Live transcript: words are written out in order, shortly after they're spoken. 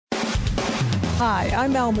Hi,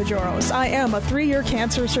 I'm Mel Majoros. I am a 3-year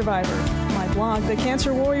cancer survivor. My blog, The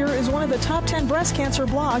Cancer Warrior, is one of the top 10 breast cancer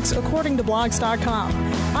blogs according to blogs.com.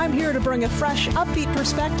 I'm here to bring a fresh, upbeat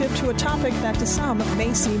perspective to a topic that to some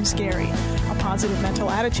may seem scary. A positive mental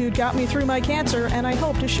attitude got me through my cancer, and I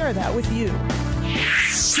hope to share that with you.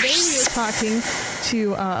 Today we are talking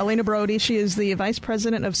to Elena Brody. She is the Vice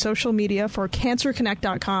President of Social Media for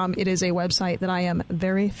CancerConnect.com. It is a website that I am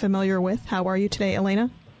very familiar with. How are you today, Elena?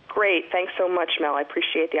 Great. Thanks so much, Mel. I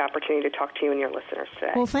appreciate the opportunity to talk to you and your listeners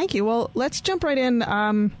today. Well, thank you. Well, let's jump right in.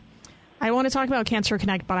 I want to talk about Cancer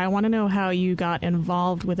Connect, but I want to know how you got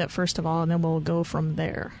involved with it, first of all, and then we'll go from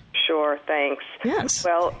there. Sure. Thanks. Yes.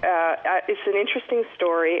 Well, it's an interesting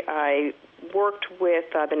story. I worked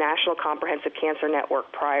with the National Comprehensive Cancer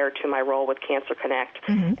Network prior to my role with Cancer Connect,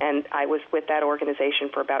 and I was with that organization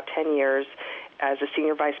for about 10 years as a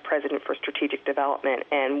Senior Vice President for Strategic Development.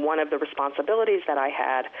 And one of the responsibilities that I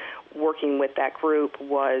had working with that group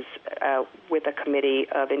was with a committee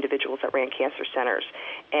of individuals that ran cancer centers.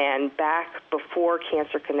 And back before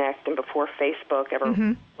Cancer Connect and before Facebook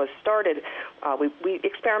ever was started, we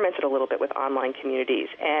experimented a little bit with online communities.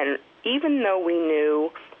 And even though we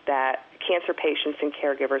knew that cancer patients and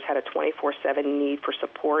caregivers had a 24/7 need for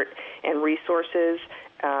support and resources,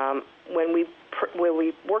 when we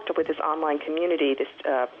worked with this online community,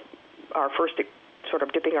 our first sort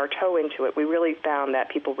of dipping our toe into it, we really found that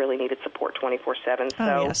people really needed support 24/7.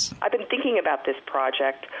 So yes. I've been thinking about this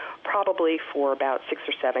project probably for about 6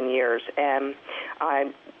 or 7 years, and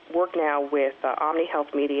I work now with Omni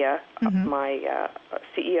Health Media. My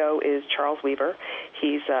CEO is Charles Weaver.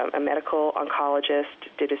 He's a medical oncologist,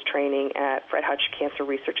 did his training at Fred Hutch Cancer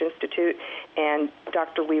Research Institute, and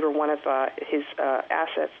Dr. Weaver, one of his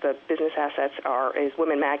assets, the business assets, is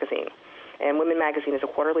Women Magazine. And Women Magazine is a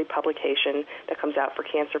quarterly publication that comes out for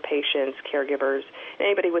cancer patients, caregivers,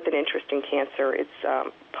 anybody with an interest in cancer. It's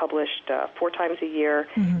published 4 times a year,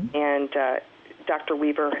 and Dr.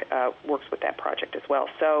 Weaver works with that project as well.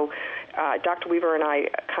 So Dr. Weaver and I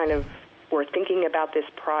kind of were thinking about this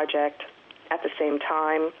project at the same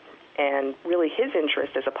time, and really his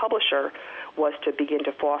interest as a publisher was to begin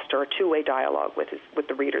to foster a two-way dialogue with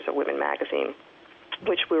the readers of Women Magazine,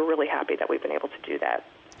 which we were really happy that we've been able to do that.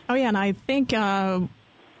 Oh, yeah, and I think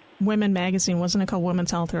Women Magazine, wasn't it called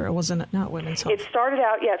Women's Health, or wasn't it not Women's Health? It started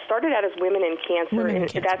out as Women in Cancer. Women in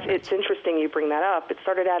and Cancer, right. It's interesting you bring that up. It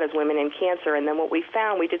started out as Women in Cancer, and then what we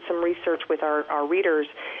found, we did some research with our readers,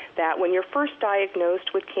 that when you're first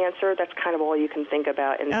diagnosed with cancer, that's kind of all you can think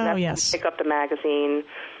about. And that's when you pick up the magazine,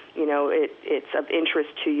 you know, it's of interest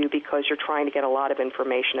to you because you're trying to get a lot of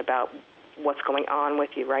information about what's going on with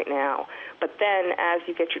you right now. But then as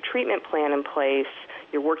you get your treatment plan in place,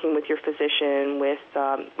 you're working with your physician,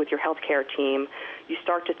 with your healthcare team, you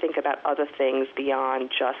start to think about other things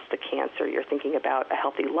beyond just the cancer. You're thinking about a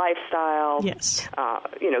healthy lifestyle,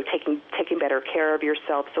 taking better care of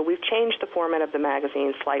yourself. So we've changed the format of the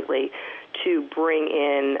magazine slightly to bring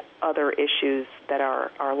in other issues that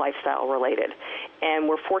are lifestyle related. And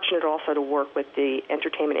we're fortunate also to work with the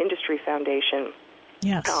Entertainment Industry Foundation.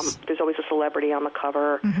 Yes. There's always a celebrity on the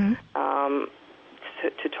cover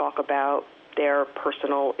to talk about their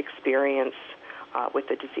personal experience with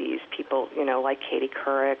the disease. People, like Katie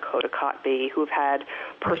Couric, Hoda Kotb, who have had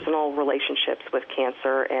personal relationships with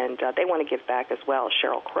cancer, and they want to give back as well.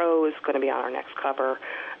 Sheryl Crow is going to be on our next cover.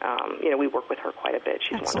 We work with her quite a bit.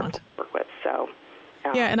 She's wonderful to work with. So,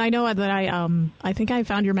 yeah, and I know that I think I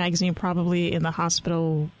found your magazine probably in the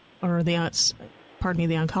hospital or the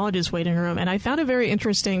oncologist waiting room, and I found it very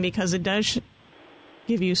interesting because it does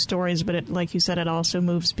give you stories, but like you said, it also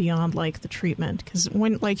moves beyond like the treatment. Because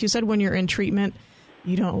like you said, when you're in treatment,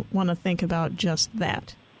 you don't want to think about just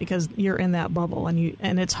that because you're in that bubble,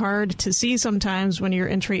 and it's hard to see sometimes when you're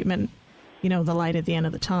in treatment, the light at the end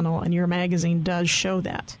of the tunnel, and your magazine does show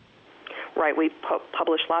that. Right. We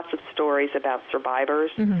publish lots of stories about survivors,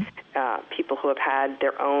 people who have had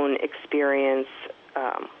their own experience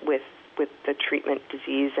with the treatment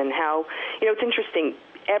disease, and how, it's interesting.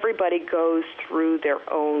 Everybody goes through their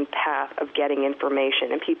own path of getting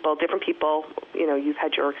information, and different people, you've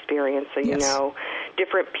had your experience, so you know,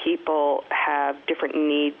 different people have different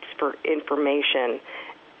needs for information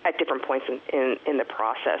at different points in the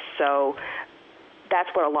process. So that's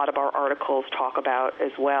what a lot of our articles talk about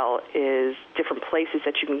as well, is different places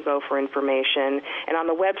that you can go for information. And on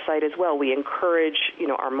the website as well, we encourage,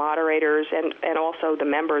 our moderators and also the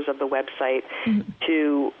members of the website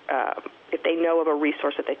to, if they know of a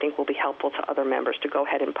resource that they think will be helpful to other members, to go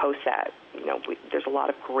ahead and post that. There's a lot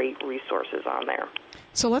of great resources on there.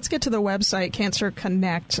 So let's get to the website, Cancer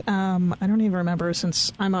Connect. I don't even remember,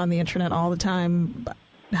 since I'm on the internet all the time.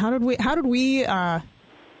 How did we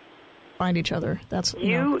find each other? That's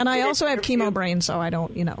and I also have chemo brain, so I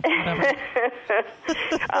don't, whatever.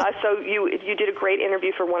 So you did a great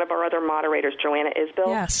interview for one of our other moderators, Joanna Isbell.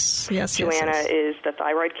 Yes. Joanna is the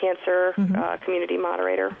thyroid cancer community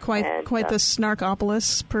moderator. Quite the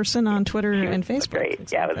Snarkopolis person on Twitter and Facebook. Great.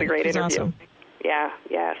 Exactly. Yeah, it was a great interview. Awesome. Yeah.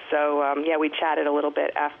 So, we chatted a little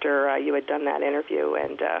bit after you had done that interview,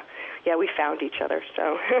 and, we found each other. So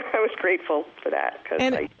I was grateful for that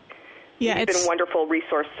because you've been a wonderful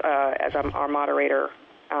resource as our moderator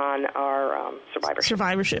on our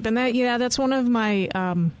survivorship. And that's one of my,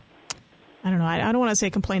 I don't know, I don't want to say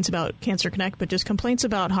complaints about Cancer Connect, but just complaints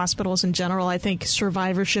about hospitals in general. I think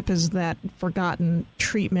survivorship is that forgotten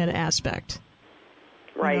treatment aspect.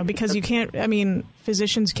 Right. Because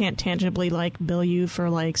physicians can't tangibly bill you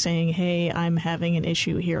for saying, hey, I'm having an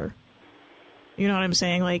issue here. You know what I'm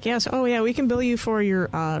saying? Yes, we can bill you for your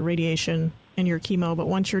radiation and your chemo, but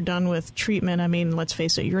once you're done with treatment, let's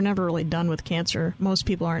face it, you're never really done with cancer. Most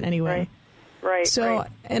people aren't anyway. Right. So,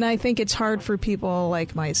 and I think it's hard for people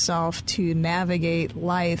like myself to navigate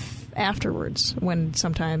life afterwards when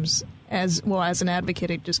sometimes, as an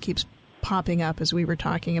advocate, it just keeps popping up as we were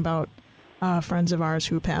talking about friends of ours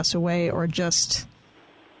who pass away, or just,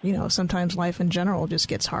 sometimes life in general just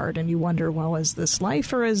gets hard and you wonder, well, is this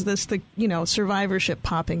life or is this the, survivorship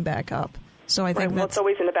popping back up? So I think it's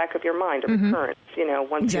always in the back of your mind, a recurrence.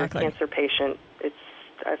 Once you're a cancer patient,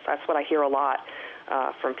 that's what I hear a lot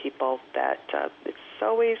from people, that it's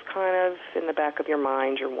always kind of in the back of your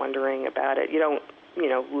mind. You're wondering about it. You don't,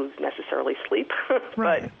 lose necessarily sleep.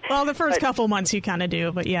 Right. Well, the first couple months you kind of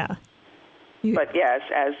do, but yeah. But yes,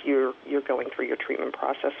 as you're going through your treatment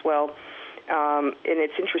process, and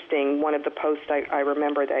it's interesting. One of the posts I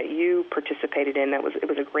remember that you participated in, it was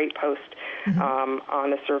a great post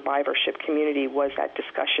on the survivorship community, was that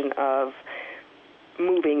discussion of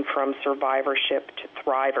moving from survivorship to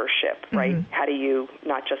thrivership. Right? How do you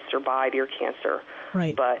not just survive your cancer,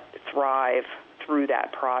 but thrive through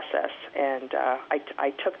that process? And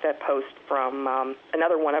I took that post from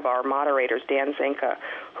another one of our moderators, Dan Zenka,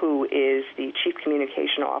 who is the Chief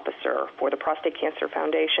Communication Officer for the Prostate Cancer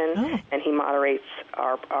Foundation, and he moderates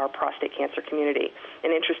our prostate cancer community.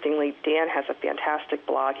 And interestingly, Dan has a fantastic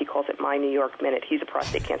blog. He calls it My New York Minute. He's a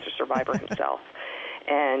prostate cancer survivor himself,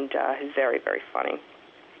 and he's very, very funny.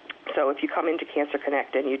 So if you come into Cancer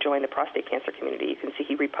Connect and you join the prostate cancer community, you can see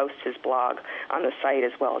he reposts his blog on the site,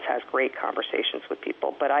 as well as has great conversations with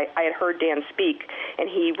people. But I had heard Dan speak, and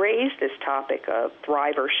he raised this topic of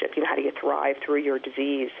thrivership, how do you thrive through your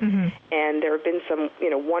disease? And there have been some,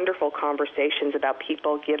 wonderful conversations about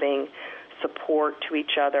people giving support to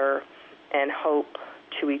each other and hope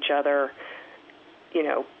to each other,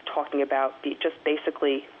 talking about just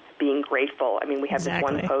basically being grateful. We have this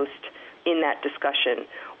one post in that discussion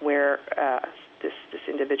where this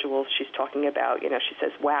individual, she's talking about, she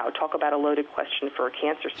says, wow, talk about a loaded question for a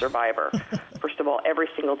cancer survivor. First of all, every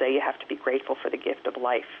single day you have to be grateful for the gift of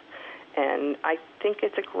life. And I think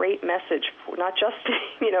it's a great message, for not just,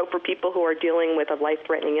 for people who are dealing with a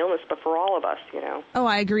life-threatening illness, but for all of us, Oh,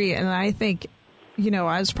 I agree. And I think,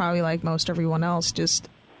 I was probably like most everyone else, just,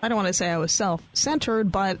 I don't want to say I was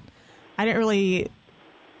self-centered, but I didn't really,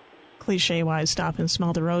 cliche-wise, stop and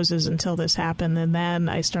smell the roses until this happened. And then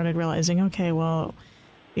I started realizing, okay, well,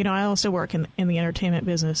 I also work in the entertainment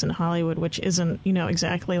business in Hollywood, which isn't,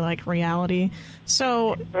 exactly like reality.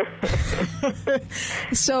 So,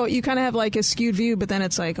 so you kind of have like a skewed view, but then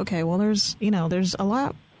it's like, okay, well, there's a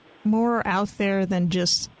lot more out there than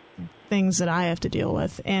just things that I have to deal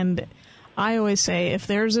with. And I always say, if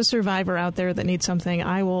there's a survivor out there that needs something,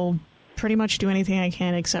 I will pretty much do anything I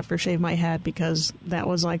can except for shave my head, because that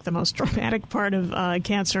was like the most traumatic part of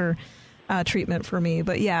cancer treatment for me.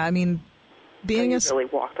 But yeah, being you really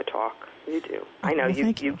walk the talk. You do. I know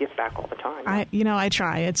you give back all the time. I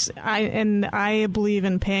try. I believe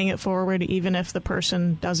in paying it forward, even if the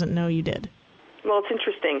person doesn't know you did. Well, it's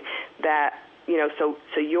interesting that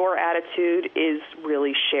so your attitude is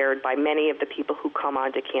really shared by many of the people who come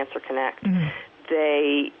on to Cancer Connect.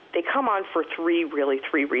 They come on for three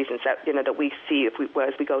reasons that we see as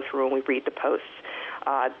we go through and we read the posts.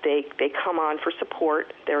 They come on for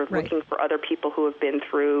support. They're looking for other people who have been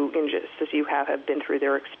through, just as you have been through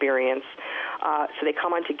their experience. So they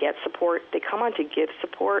come on to get support. They come on to give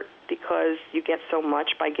support because you get so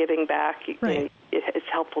much by giving back. It's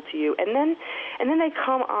helpful to you. And then they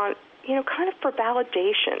come on, kind of for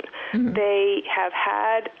validation. They have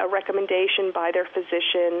had a recommendation by their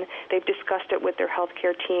physician. They've discussed it with their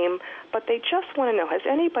healthcare team, but they just want to know, has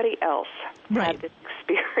anybody else had this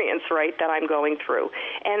experience, that I'm going through?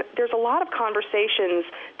 And there's a lot of conversations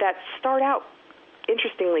that start out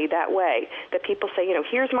interestingly, that way, that people say,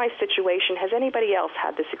 here's my situation. Has anybody else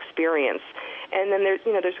had this experience? And then there's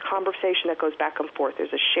a conversation that goes back and forth.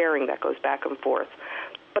 There's a sharing that goes back and forth.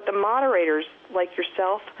 But the moderators, like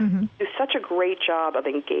yourself, do such a great job of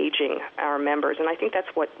engaging our members. And I think that's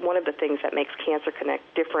one of the things that makes Cancer Connect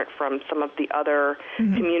different from some of the other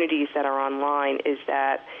communities that are online is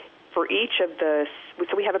that for each of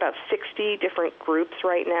so we have about 60 different groups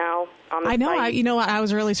right now on the site. I know. I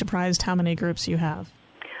was really surprised how many groups you have.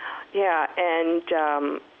 Yeah,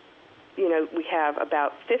 and, we have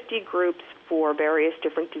about 50 groups for various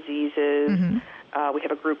different diseases. We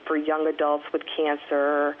have a group for young adults with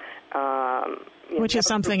cancer. Which is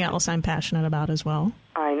something else I'm passionate about as well.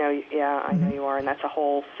 I know, I know you are, and there's a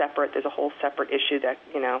whole separate issue that,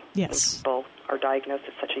 yes. when people are diagnosed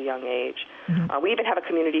at such a young age. We even have a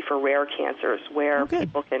community for rare cancers where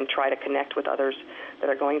people can try to connect with others that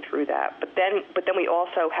are going through that. But then we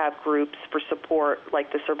also have groups for support,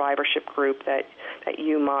 like the survivorship group that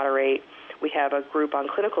you moderate. We have a group on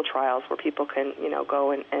clinical trials where people can,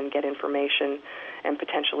 go and get information and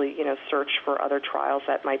potentially, search for other trials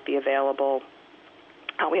that might be available.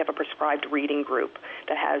 We have a prescribed reading group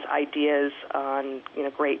that has ideas on,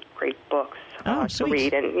 great books to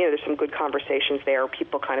read. And, there's some good conversations there.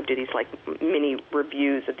 People kind of do these, like, mini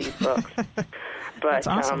reviews of these books. But, that's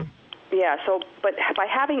awesome. But by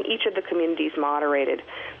having each of the communities moderated,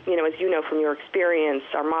 as you know from your experience,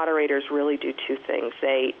 our moderators really do two things.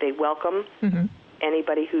 They welcome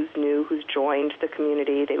anybody who's new, who's joined the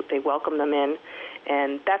community. They welcome them in,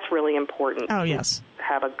 and that's really important. Oh, yes.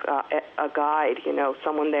 Have a guide,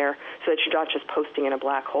 someone there, so that you're not just posting in a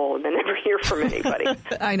black hole and then never hear from anybody.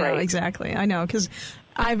 I know, right? Exactly. I know, because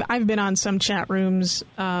I've been on some chat rooms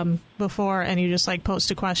before, and you just, like,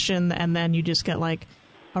 post a question, and then you just get, like,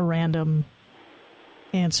 a random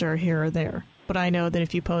answer here or there. But I know that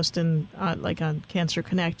if you post on Cancer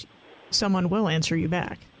Connect, someone will answer you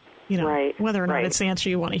back. Right, whether or not it's the answer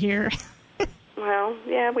you want to hear. Well,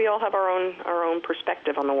 yeah, we all have our own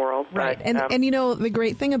perspective on the world. Right, but, and the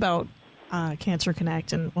great thing about Cancer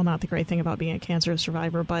Connect, and not the great thing about being a cancer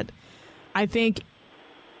survivor, but I think,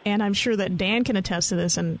 and I'm sure that Dan can attest to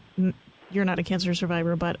this, and you're not a cancer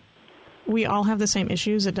survivor, but we all have the same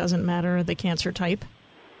issues. It doesn't matter the cancer type.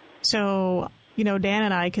 So, Dan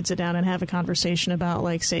and I could sit down and have a conversation about,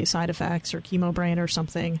 like, say, side effects or chemo brain or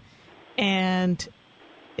something, and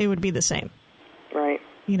it would be the same. Right.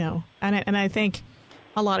 And I think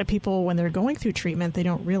a lot of people, when they're going through treatment, they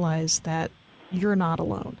don't realize that you're not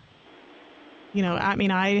alone.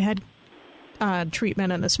 I had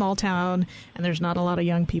treatment in a small town, and there's not a lot of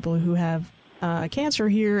young people who have cancer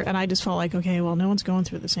here, and I just felt like, okay, well, no one's going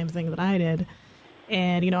through the same thing that I did.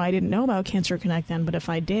 And, I didn't know about Cancer Connect then, but if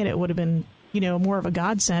I did, it would have been, more of a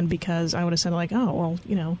godsend, because I would have said, like, oh,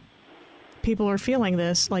 well, people are feeling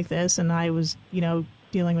this like this, and I was,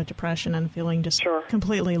 dealing with depression and feeling just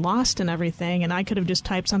completely lost and everything, and I could have just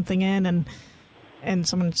typed something in, and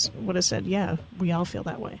someone would have said, yeah, we all feel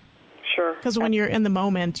that way. Sure. Because when you're in the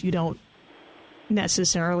moment, you don't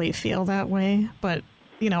necessarily feel that way, but,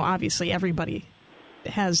 obviously everybody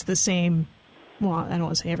has the same, well, I don't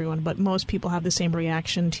want to say everyone, but most people have the same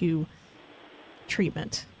reaction to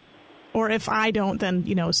treatment. Or if I don't, then,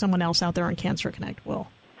 someone else out there on Cancer Connect will.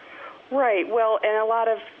 Right. Well, and a lot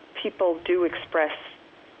of people do express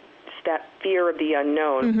that fear of the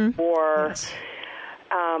unknown, or, yes.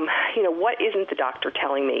 What isn't the doctor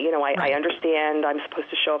telling me? I understand I'm supposed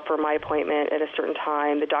to show up for my appointment at a certain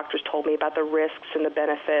time. The doctor's told me about the risks and the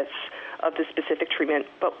benefits of the specific treatment,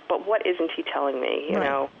 but what isn't he telling me? You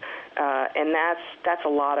know, and that's a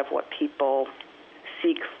lot of what people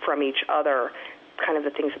seek from each other. Kind of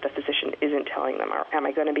the things that the physician isn't telling them. Am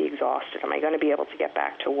I going to be exhausted? Am I going to be able to get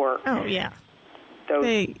back to work? Oh, yeah.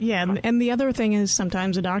 And the other thing is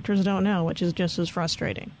sometimes the doctors don't know, which is just as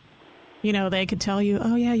frustrating. They could tell you,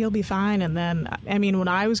 oh, yeah, you'll be fine. And then, when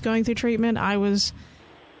I was going through treatment,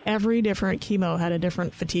 every different chemo had a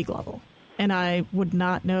different fatigue level. And I would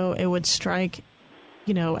not know. It would strike,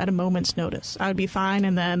 at a moment's notice. I would be fine,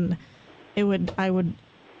 and then I would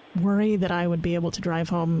worry that I would be able to drive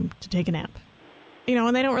home to take a nap.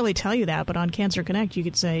 And they don't really tell you that, but on Cancer Connect, you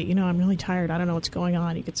could say, I'm really tired. I don't know what's going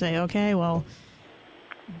on. You could say, okay, well,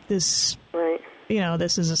 this,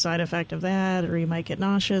 this is a side effect of that, or you might get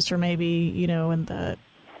nauseous, or maybe, you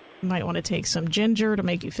might want to take some ginger to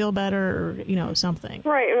make you feel better, or, something.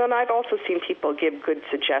 Right. And I've also seen people give good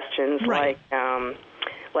suggestions, like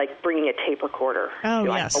bringing a tape recorder. Oh,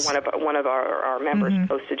 yes. One of our members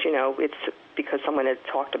posted, it's because someone had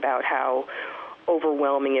talked about how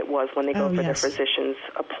overwhelming it was when they go for their physician's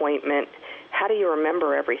appointment. How do you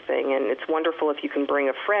remember everything? And it's wonderful if you can bring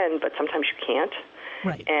a friend, but sometimes you can't.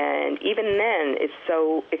 Right. And even then,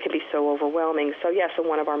 it can be so overwhelming. So, so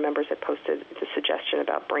one of our members had posted the suggestion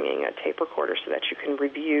about bringing a tape recorder so that you can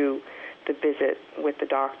review the visit with the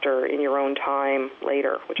doctor in your own time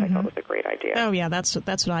later, which I thought was a great idea. Oh, yeah, that's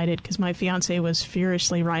what I did, because my fiance was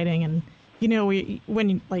furiously writing, and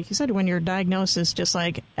like you said, when your diagnosis, just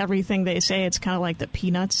like everything they say, it's kind of like the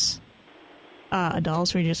Peanuts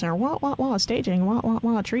adults, where you just say, wah, staging,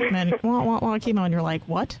 wah, treatment, wah, chemo, and you're like,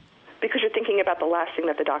 what? Because you're thinking about the last thing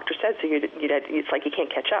that the doctor said, so it's like you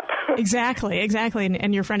can't catch up. Exactly.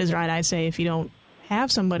 And your friend is right. I say if you don't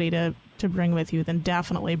have somebody to bring with you, then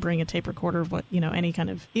definitely bring a tape recorder of any kind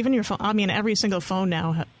of, even your phone. I mean, every single phone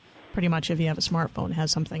now, pretty much, if you have a smartphone,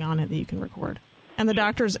 has something on it that you can record. And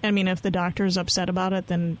if the doctor's upset about it,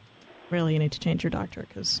 then really you need to change your doctor,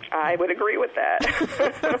 because I would agree with that.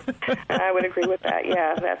 I would agree with that.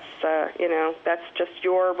 Yeah, that's just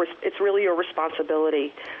it's really your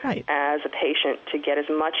responsibility as a patient to get as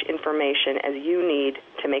much information as you need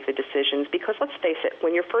to make the decisions. Because let's face it,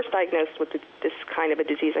 when you're first diagnosed with this kind of a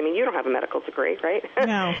disease, I mean, you don't have a medical degree, right?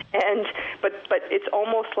 No. But it's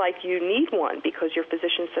almost like you need one, because your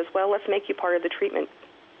physician says, well, let's make you part of the treatment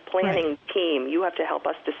planning team. You have to help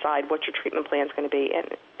us decide what your treatment plan is going to be,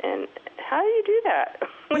 and how do you do that?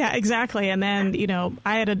 Yeah, exactly. And then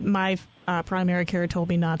I had my primary care told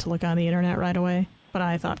me not to look on the internet right away, but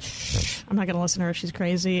I thought, I'm not going to listen to her. She's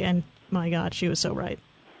crazy. And my God, she was so right.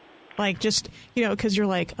 Like, just because you're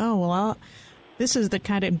like, oh well, this is the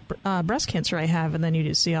kind of breast cancer I have, and then you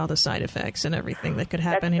just see all the side effects and everything that could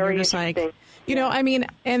happen, and you're just like,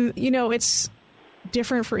 it's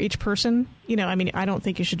different for each person. I don't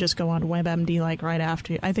think you should just go on WebMD like right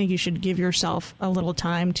after. I think you should give yourself a little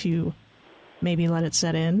time to maybe let it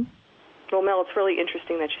set in. Well, Mel, it's really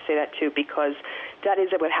interesting that you say that, too, because that is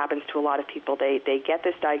what happens to a lot of people. They get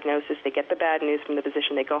this diagnosis, they get the bad news from the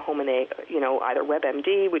physician, they go home and they, either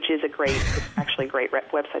WebMD, which is actually a great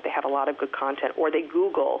website. They have a lot of good content, or they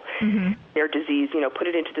Google their disease, put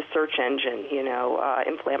it into the search engine,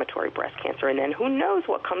 inflammatory breast cancer, and then who knows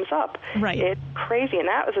what comes up. Right. It's crazy, and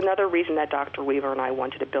that was another reason that Dr. Weaver and I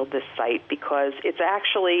wanted to build this site, because it's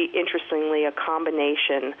actually, interestingly, a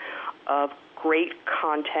combination of great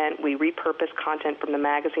content. We repurpose content from the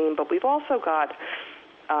magazine, but we've also got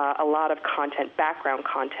a lot of content, background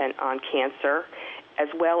content on cancer, as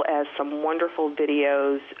well as some wonderful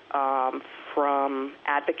videos from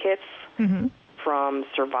advocates, from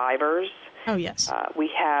survivors. Oh, yes.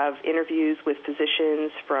 We have interviews with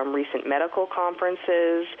physicians from recent medical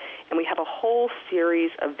conferences, and we have a whole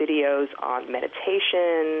series of videos on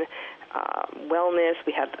meditation, wellness.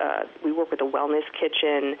 We work with the Wellness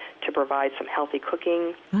Kitchen to provide some healthy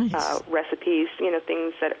cooking recipes,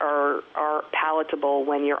 things that are palatable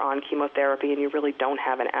when you're on chemotherapy and you really don't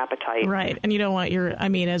have an appetite. Right, and you don't want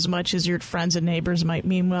as much as your friends and neighbors might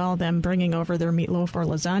mean well, them bringing over their meatloaf or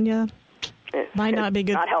lasagna might not be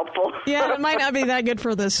good. Not helpful. Yeah, it might not be that good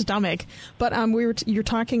for the stomach. But you're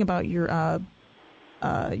talking about your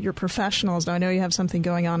professionals. Now, I know you have something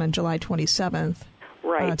going on July 27th.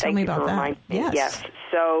 Right. Tell me about that. Yes.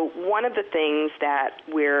 So one of the things that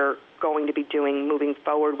we're going to be doing moving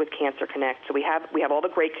forward with Cancer Connect, so we have all the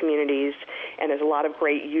great communities, and there's a lot of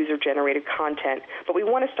great user-generated content, but we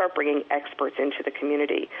want to start bringing experts into the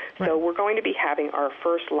community. Right. So we're going to be having our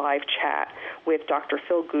first live chat with Dr.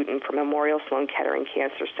 Phil Gutin from Memorial Sloan Kettering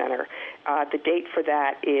Cancer Center. The date for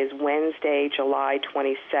that is Wednesday, July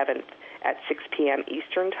 27th at 6 p.m.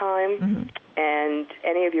 Eastern Time. And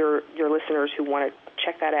any of your listeners who want to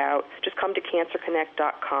check that out, just come to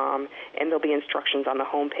cancerconnect.com, and there'll be instructions on the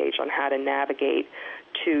homepage on how to navigate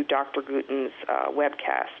to Dr. Gutin's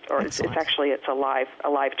webcast. Or it's a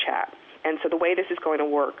live chat. And so the way this is going to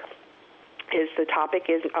work is the topic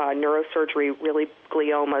is neurosurgery, really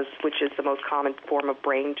gliomas, which is the most common form of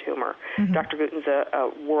brain tumor. Dr. Gutin's a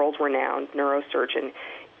world-renowned neurosurgeon.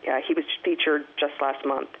 He was featured just last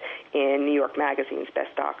month in New York Magazine's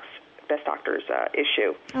Best Doctors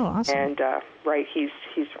issue. Oh, awesome! And he's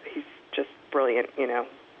just brilliant,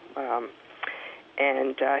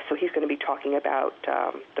 and so he's going to be talking about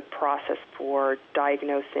the process for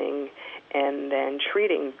diagnosing and then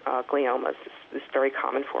treating gliomas, this very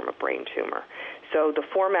common form of brain tumor. So the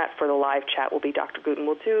format for the live chat will be Dr. Gutin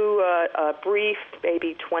will do a brief,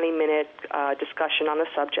 maybe 20-minute discussion on the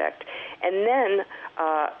subject, and then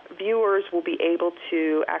viewers will be able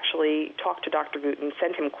to actually talk to Dr. Gutin,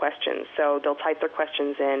 send him questions. So they'll type their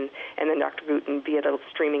questions in, and then Dr. Gutin, via the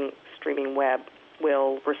streaming web,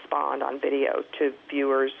 will respond on video to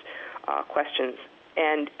viewers' questions.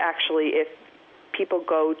 And actually, if people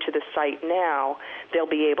go to the site now, they'll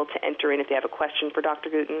be able to enter in if they have a question for Dr.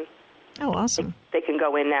 Gutin. Oh, awesome. They can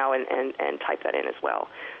go in now and type that in as well.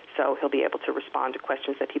 So he'll be able to respond to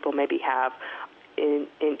questions that people maybe have in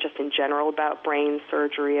general about brain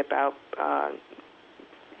surgery, about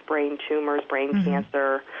brain tumors, brain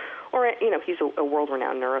cancer, or, he's a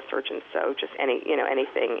world-renowned neurosurgeon, so just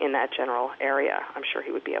anything in that general area, I'm sure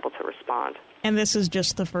he would be able to respond. And this is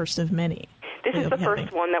just the first of many. This is the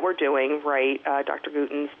first one that we're doing, right? Dr.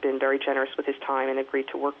 Guten's been very generous with his time and agreed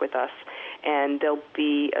to work with us. And there'll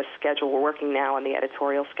be a schedule. We're working now on the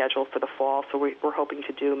editorial schedule for the fall, so we're hoping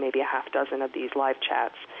to do maybe a half dozen of these live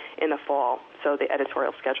chats in the fall. So the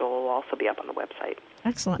editorial schedule will also be up on the website.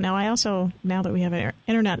 Excellent. Now, now that we have our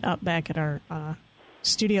internet up back at our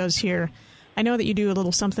studios here, I know that you do a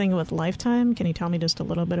little something with Lifetime. Can you tell me just a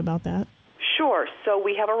little bit about that? Sure. So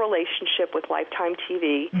we have a relationship with Lifetime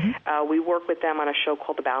TV. We work with them on a show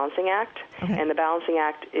called The Balancing Act. Okay. And The Balancing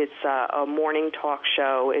Act, it's a morning talk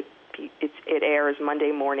show. It airs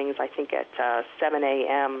Monday mornings, I think, at 7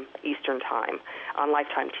 a.m. Eastern Time on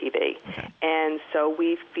Lifetime TV. Okay. And so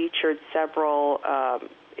we've featured several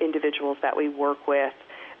individuals that we work with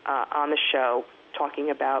on the show talking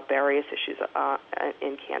about various issues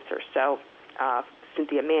in cancer. So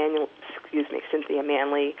Cynthia Manley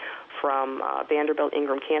from Vanderbilt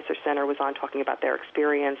Ingram Cancer Center was on talking about their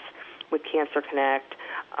experience with Cancer Connect.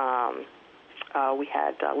 We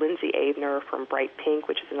had Lindsay Abner from Bright Pink,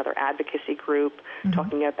 which is another advocacy group,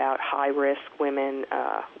 talking about high-risk women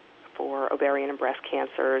for ovarian and breast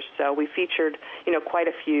cancers. So we featured, quite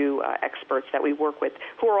a few experts that we work with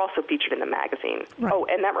who are also featured in the magazine. Right. Oh,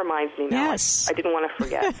 and that reminds me now. Yes. I didn't want to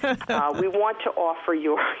forget. We want to offer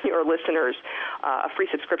your listeners a free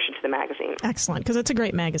subscription to the magazine. Excellent, because it's a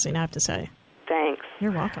great magazine, I have to say. Thanks.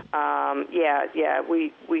 You're welcome. We're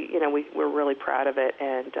really proud of it,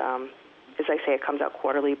 and as I say, it comes out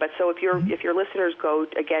quarterly. But so if your listeners go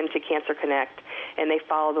again to Cancer Connect and they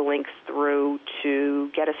follow the links through to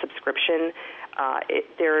get a subscription,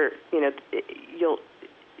 there's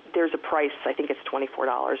a price. I think it's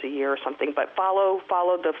 $24 a year or something. But follow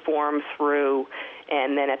the form through,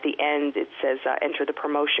 and then at the end it says enter the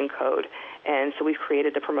promotion code. And so we've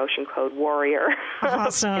created the promotion code Warrior.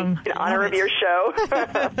 Awesome. in honor of your show.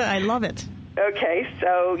 I love it. Okay,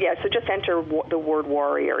 so just enter the word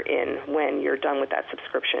Warrior in when you're done with that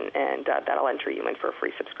subscription, and that'll enter you in for a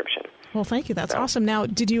free subscription. Well, thank you. That's awesome. Now,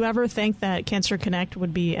 did you ever think that Cancer Connect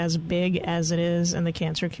would be as big as it is in the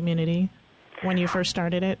cancer community when you first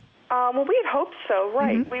started it? Well, we had hoped so,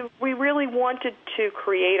 right. We really wanted to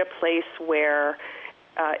create a place where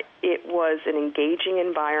it was an engaging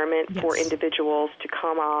environment for individuals to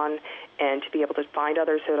come on and to be able to find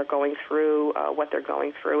others that are going through what they're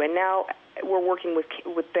going through. And now we're working with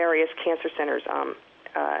various cancer centers,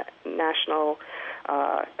 National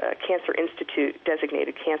Cancer Institute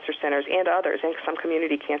designated cancer centers and others, and some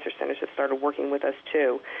community cancer centers have started working with us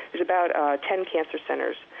too. There's about 10 cancer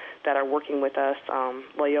centers that are working with us.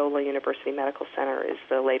 Loyola University Medical Center is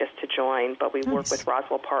the latest to join, but we work with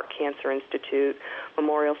Roswell Park Cancer Institute,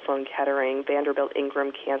 Memorial Sloan Kettering, Vanderbilt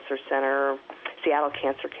Ingram Cancer Center, Seattle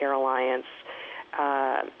Cancer Care Alliance,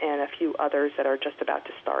 and a few others that are just about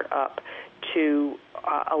to start up to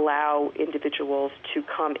allow individuals to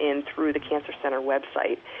come in through the Cancer Center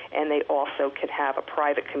website, and they also can have a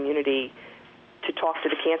private community to talk to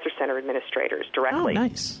the Cancer Center administrators directly. Oh,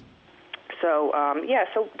 nice. So,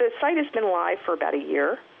 so the site has been live for about a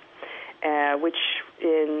year, which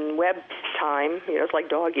in web time, it's like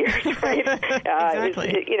dog years, right?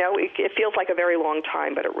 Exactly. It feels like a very long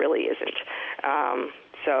time, but it really isn't.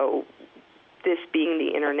 So this being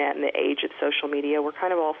the Internet and the age of social media, we're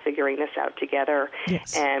kind of all figuring this out together.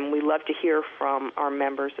 Yes. And we love to hear from our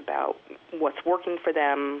members about what's working for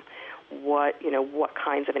them, what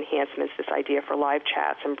kinds of enhancements, this idea for live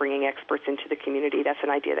chats and bringing experts into the community. That's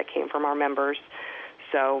an idea that came from our members.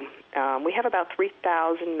 So we have about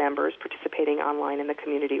 3,000 members participating online in the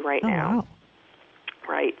community right now. Wow.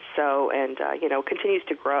 Right. So, and continues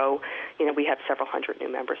to grow. We have several hundred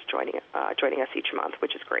new members joining us each month,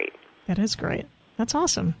 which is great. That is great. That's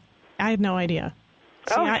awesome. I had no idea.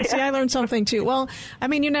 I learned something too. Well, I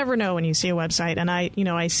mean, you never know when you see a website, and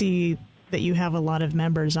I see that you have a lot of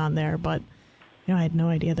members on there, but I had no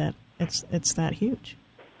idea that it's that huge.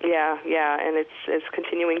 Yeah, and it's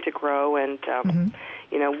continuing to grow, and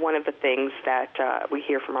one of the things that we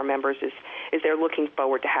hear from our members is they're looking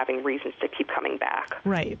forward to having reasons to keep coming back.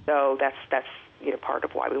 Right. So that's part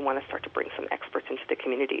of why we want to start to bring some experts into the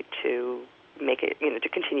community to make it, to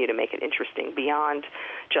continue to make it interesting beyond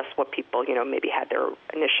just what people, maybe had their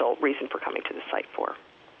initial reason for coming to the site for.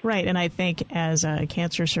 Right, and I think as a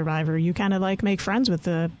cancer survivor, you kind of make friends with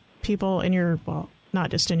the people in your not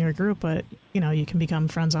just in your group, but, you can become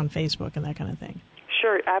friends on Facebook and that kind of thing.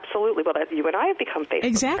 Sure, absolutely. Well, you and I have become Facebook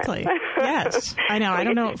Exactly. friends. Yes. I know. I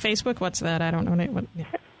don't know. Facebook, what's that? I don't know.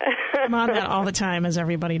 I'm on that all the time, as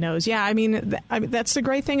everybody knows. Yeah, I mean, that's the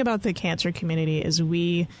great thing about the cancer community is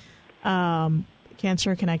we,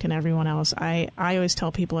 Cancer Connect and everyone else, I always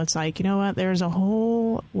tell people it's like, you know what, there's a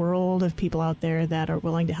whole world of people out there that are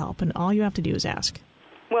willing to help, and all you have to do is ask.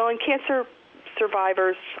 Well, in cancer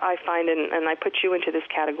survivors, I find, and I put you into this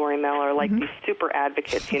category, Mel, are like these super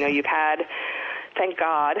advocates. You've had, thank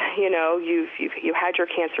God, you had your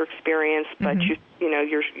cancer experience, but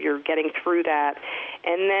you're getting through that,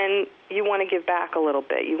 and then you want to give back a little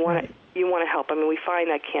bit. You want to help. I mean, we find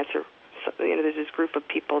that cancer, there's this group of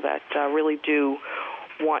people that really do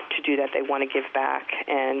want to do that. They want to give back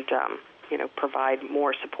and provide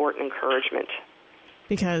more support and encouragement.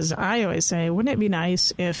 Because I always say, wouldn't it be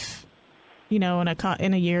nice if, in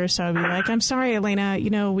a year or so, I'd be like, I'm sorry, Elena,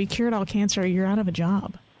 we cured all cancer. You're out of a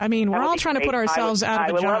job. I mean, we're all trying to put ourselves out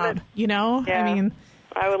of a job, Yeah. I mean,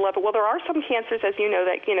 I would love it. Well, there are some cancers, as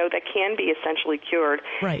that can be essentially cured.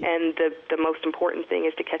 Right. And the most important thing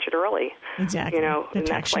is to catch it early. Exactly. And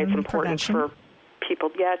that's why it's important for people,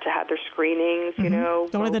 to have their screenings,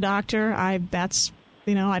 Go to the doctor. I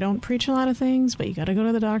don't preach a lot of things, but you got to go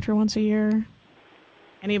to the doctor once a year.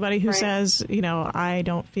 Anybody who says, I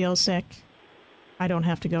don't feel sick, I don't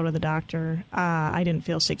have to go to the doctor. I didn't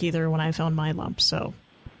feel sick either when I found my lump, so.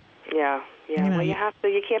 Yeah. Well,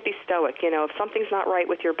 you can't be stoic. If something's not right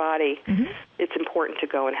with your body, it's important to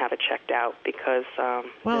go and have it checked out because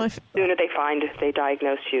the sooner they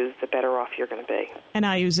diagnose you, the better off you're going to be. And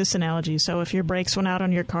I use this analogy. So if your brakes went out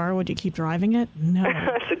on your car, would you keep driving it? No.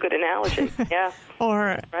 That's a good analogy, yeah.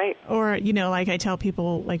 Or like I tell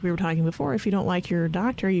people, like we were talking before, if you don't like your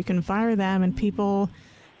doctor, you can fire them, and people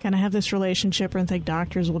kind of have this relationship and think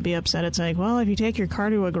doctors will be upset. It's like, well, if you take your car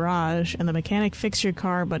to a garage and the mechanic fixed your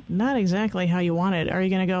car, but not exactly how you want it, are you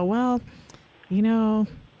going to go, well,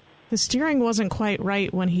 the steering wasn't quite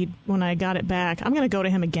right when I got it back. I'm going to go to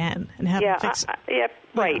him again and have him fix it.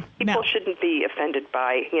 Right. People shouldn't be offended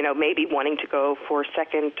by, maybe wanting to go for a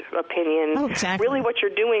second opinion. Oh, exactly. Really what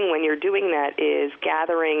you're doing when you're doing that is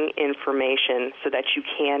gathering information so that you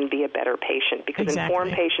can be a better patient. Because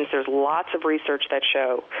informed patients, there's lots of research that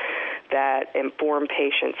show that informed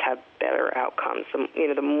patients have better outcomes.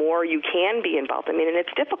 The more you can be involved. I mean, and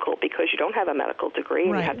it's difficult because you don't have a medical degree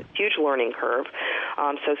and you have a huge learning curve.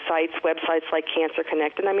 So websites like Cancer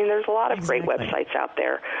Connect, and I mean, there's a lot of great websites out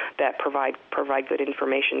there that provide good information.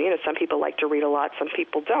 Some people like to read a lot, some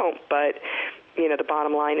people don't, but the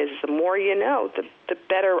bottom line is the more you know, the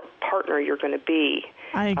better partner you're going to be.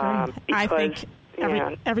 I agree. I think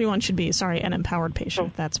everyone should be an empowered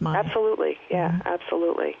patient. That's my absolutely,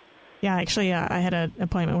 absolutely. Yeah, actually, I had an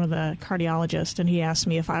appointment with a cardiologist, and he asked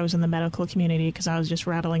me if I was in the medical community because I was just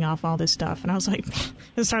rattling off all this stuff, and I was like,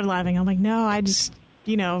 I started laughing. I'm like, no, I just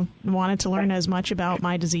wanted to learn as much about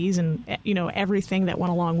my disease and everything that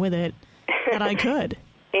went along with it that I could.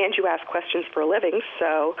 And you ask questions for a living,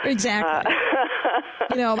 so exactly.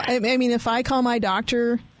 I mean, if I call my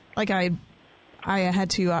doctor, like I had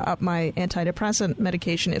to up my antidepressant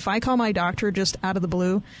medication. If I call my doctor just out of the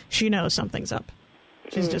blue, she knows something's up.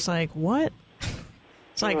 She's just like, what?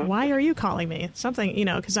 It's like, why are you calling me? Something,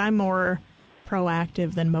 because I'm more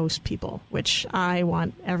proactive than most people, which I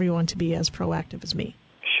want everyone to be as proactive as me.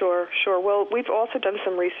 Sure. Well, we've also done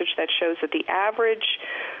some research that shows that the average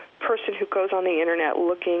person who goes on the internet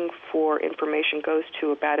looking for information goes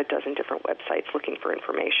to about a dozen different websites looking for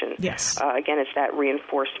information. Yes. Again, it's that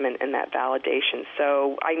reinforcement and that validation.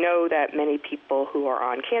 So I know that many people who are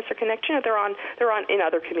on Cancer Connect, they're on in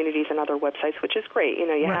other communities and other websites, which is great.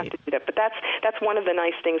 You have to do that. But that's one of the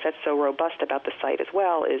nice things that's so robust about the site as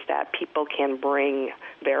well, is that people can bring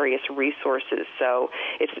various resources. So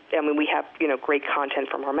we have great content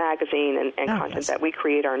from our magazine and content that we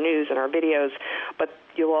create, our news and our videos, but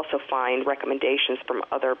you'll also find recommendations from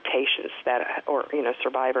other patients or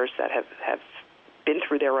survivors that have been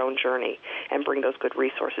through their own journey and bring those good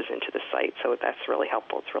resources into the site. So that's really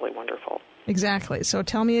helpful. It's really wonderful. Exactly. So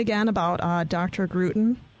tell me again about Dr.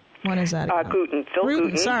 Grutin. When is that? Gutin. Phil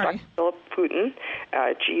Gutin. Sorry. Philip Gutin,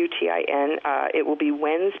 Gutin. It will be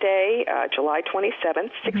Wednesday, July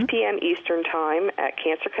 27th, 6 p.m. Eastern Time at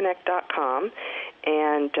cancerconnect.com.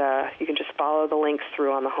 And you can just follow the links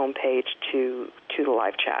through on the homepage to the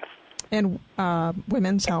live chat. And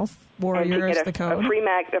Women's Health Warrior is the code. A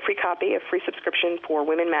free copy, a free subscription for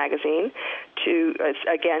Women Magazine to,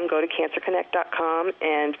 again, go to cancerconnect.com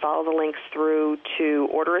and follow the links through to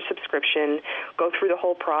order a subscription, go through the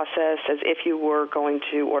whole process as if you were going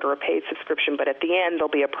to order a paid subscription, but at the end there'll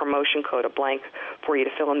be a promotion code, a blank for you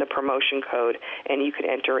to fill in the promotion code, and you can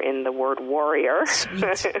enter in the word warrior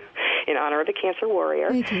in honor of the Cancer Warrior,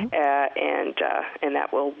 and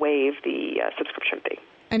that will waive the subscription fee.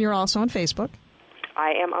 And you're also on Facebook.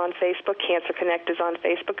 I am on Facebook. Cancer Connect is on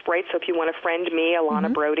Facebook, right? So if you want to friend me,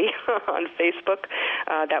 Alana Brody, on Facebook,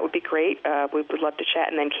 that would be great. We would love to chat.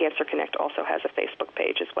 And then Cancer Connect also has a Facebook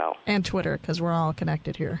page as well. And Twitter, because we're all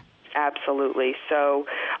connected here. Absolutely. So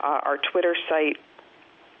our Twitter site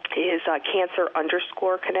is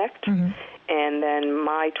cancer_connect. Mm-hmm. And then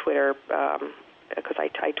my Twitter, because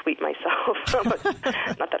I tweet myself,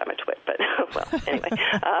 not that I'm a twit, but, well, anyway,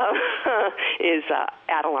 is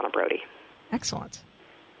at Alana Brody. Excellent.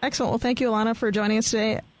 Well, thank you, Alana, for joining us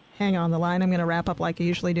today. Hang on the line. I'm going to wrap up like I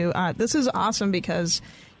usually do. This is awesome because,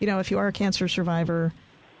 if you are a cancer survivor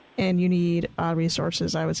and you need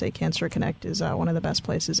resources, I would say Cancer Connect is one of the best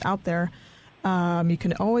places out there. You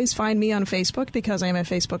can always find me on Facebook because I am a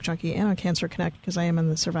Facebook junkie, and on Cancer Connect because I am in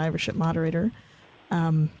the survivorship moderator.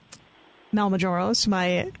 Mel Majoros,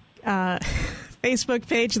 my Facebook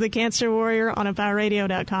page, The Cancer Warrior, on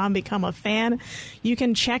EmpowerRadio.com. Become a fan. You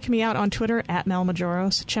can check me out on Twitter at Mel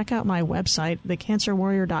Majoros. Check out my website,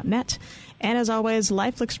 thecancerwarrior.net. And as always,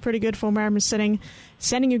 life looks pretty good from where I'm sitting.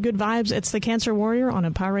 Sending you good vibes. It's The Cancer Warrior on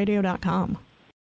EmpowerRadio.com.